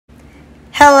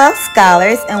Hello,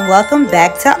 scholars, and welcome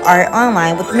back to Art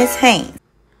Online with Ms. Haynes.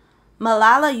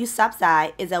 Malala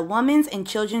Yousafzai is a women's and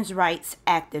children's rights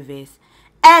activist.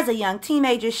 As a young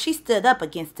teenager, she stood up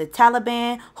against the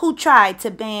Taliban, who tried to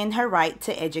ban her right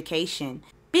to education.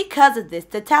 Because of this,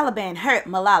 the Taliban hurt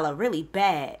Malala really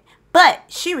bad. But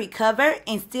she recovered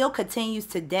and still continues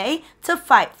today to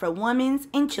fight for women's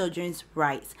and children's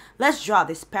rights. Let's draw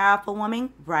this powerful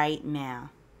woman right now.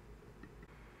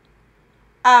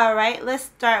 Alright, let's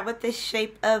start with the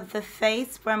shape of the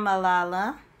face for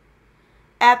Malala.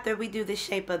 After we do the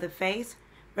shape of the face,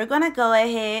 we're going to go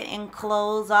ahead and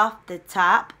close off the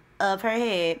top of her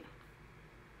head.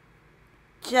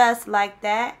 Just like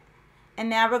that. And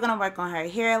now we're going to work on her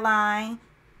hairline.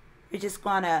 We're just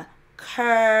going to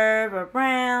curve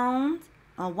around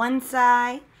on one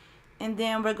side. And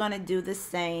then we're going to do the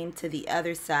same to the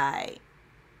other side.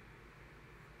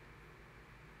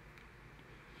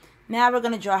 Now we're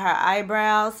going to draw her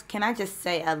eyebrows. Can I just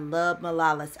say I love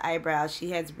Malala's eyebrows.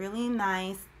 She has really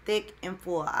nice, thick, and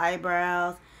full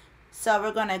eyebrows. So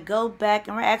we're going to go back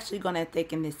and we're actually going to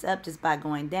thicken this up just by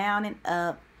going down and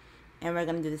up. And we're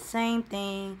going to do the same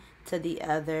thing to the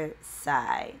other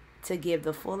side to give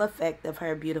the full effect of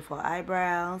her beautiful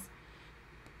eyebrows.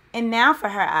 And now for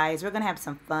her eyes, we're going to have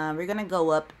some fun. We're going to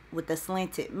go up with a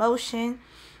slanted motion.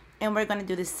 And we're going to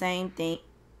do the same thing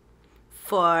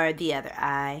for the other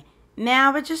eye.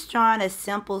 Now we're just drawing a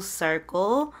simple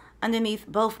circle underneath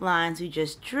both lines we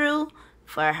just drew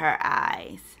for her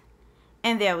eyes.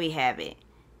 And there we have it.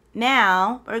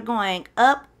 Now we're going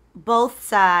up both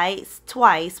sides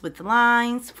twice with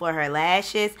lines for her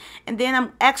lashes. And then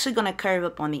I'm actually going to curve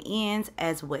up on the ends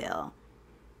as well.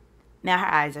 Now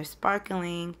her eyes are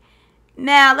sparkling.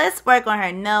 Now let's work on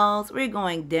her nose. We're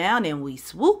going down and we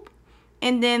swoop.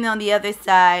 And then on the other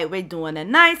side, we're doing a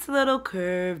nice little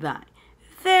curved line.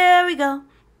 There we go.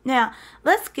 Now,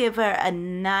 let's give her a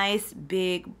nice,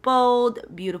 big, bold,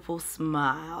 beautiful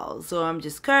smile. So I'm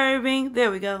just curving.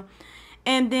 There we go.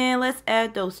 And then let's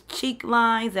add those cheek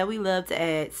lines that we love to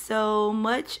add so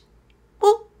much.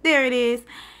 Boop, there it is.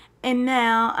 And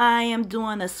now I am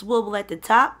doing a swivel at the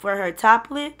top for her top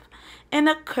lip and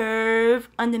a curve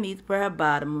underneath for her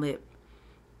bottom lip.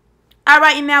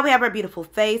 Alright, and now we have our beautiful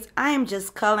face. I am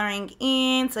just coloring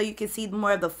in so you can see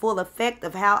more of the full effect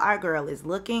of how our girl is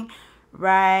looking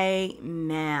right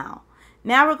now.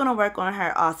 Now we're going to work on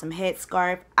her awesome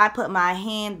headscarf. I put my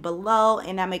hand below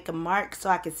and I make a mark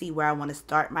so I can see where I want to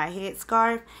start my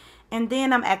headscarf. And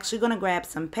then I'm actually going to grab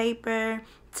some paper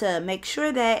to make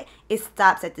sure that it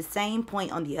stops at the same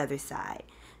point on the other side.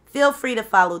 Feel free to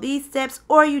follow these steps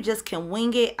or you just can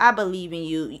wing it. I believe in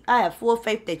you. I have full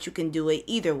faith that you can do it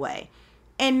either way.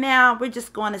 And now we're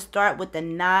just going to start with a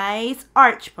nice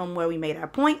arch from where we made our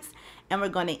points. And we're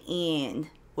going to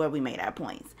end where we made our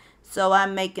points. So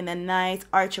I'm making a nice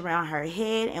arch around her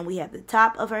head. And we have the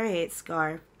top of her head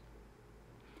scarf.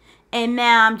 And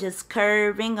now I'm just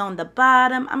curving on the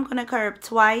bottom. I'm going to curve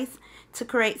twice to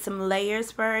create some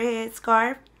layers for her head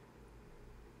scarf.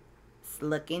 It's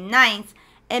looking nice.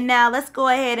 And now let's go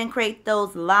ahead and create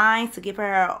those lines to give her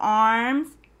her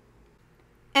arms.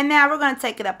 And now we're going to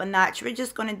take it up a notch. We're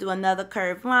just going to do another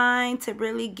curved line to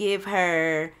really give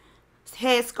her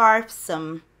headscarf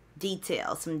some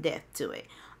detail, some depth to it.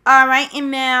 Alright,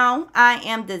 and now I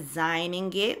am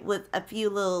designing it with a few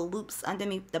little loops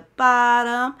underneath the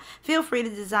bottom. Feel free to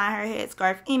design her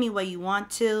headscarf any way you want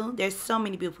to. There's so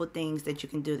many beautiful things that you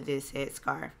can do to this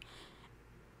headscarf.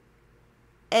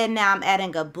 And now I'm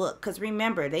adding a book because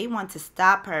remember, they want to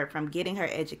stop her from getting her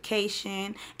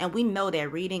education. And we know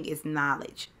that reading is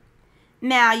knowledge.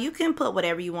 Now, you can put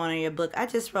whatever you want on your book. I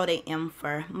just wrote an M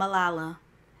for Malala.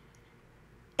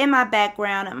 In my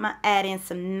background, I'm adding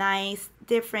some nice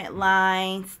different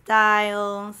line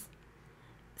styles.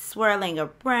 Swirling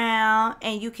around.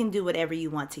 And you can do whatever you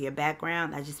want to your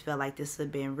background. I just feel like this would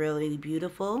have been really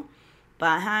beautiful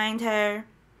behind her,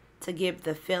 to give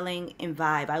the feeling and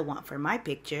vibe I want for my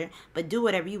picture, but do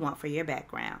whatever you want for your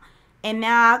background. And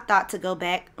now I thought to go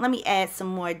back. Let me add some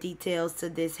more details to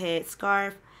this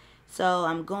headscarf. So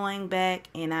I'm going back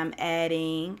and I'm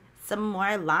adding some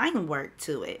more line work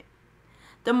to it.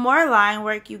 The more line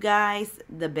work, you guys,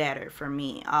 the better for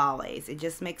me always. It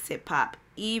just makes it pop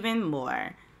even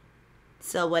more.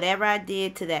 So whatever I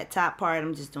did to that top part,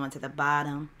 I'm just doing to the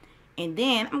bottom. And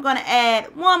then I'm going to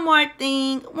add one more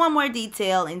thing, one more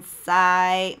detail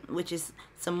inside, which is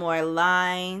some more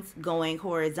lines going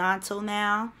horizontal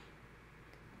now.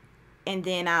 And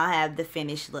then I'll have the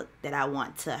finished look that I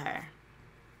want to her.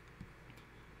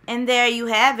 And there you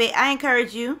have it. I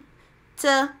encourage you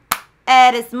to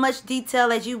add as much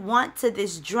detail as you want to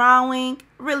this drawing.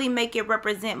 Really make it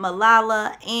represent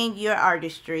Malala and your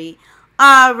artistry.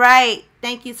 All right.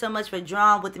 Thank you so much for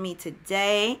drawing with me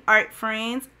today, art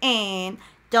friends. And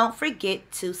don't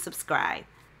forget to subscribe.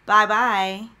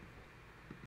 Bye-bye.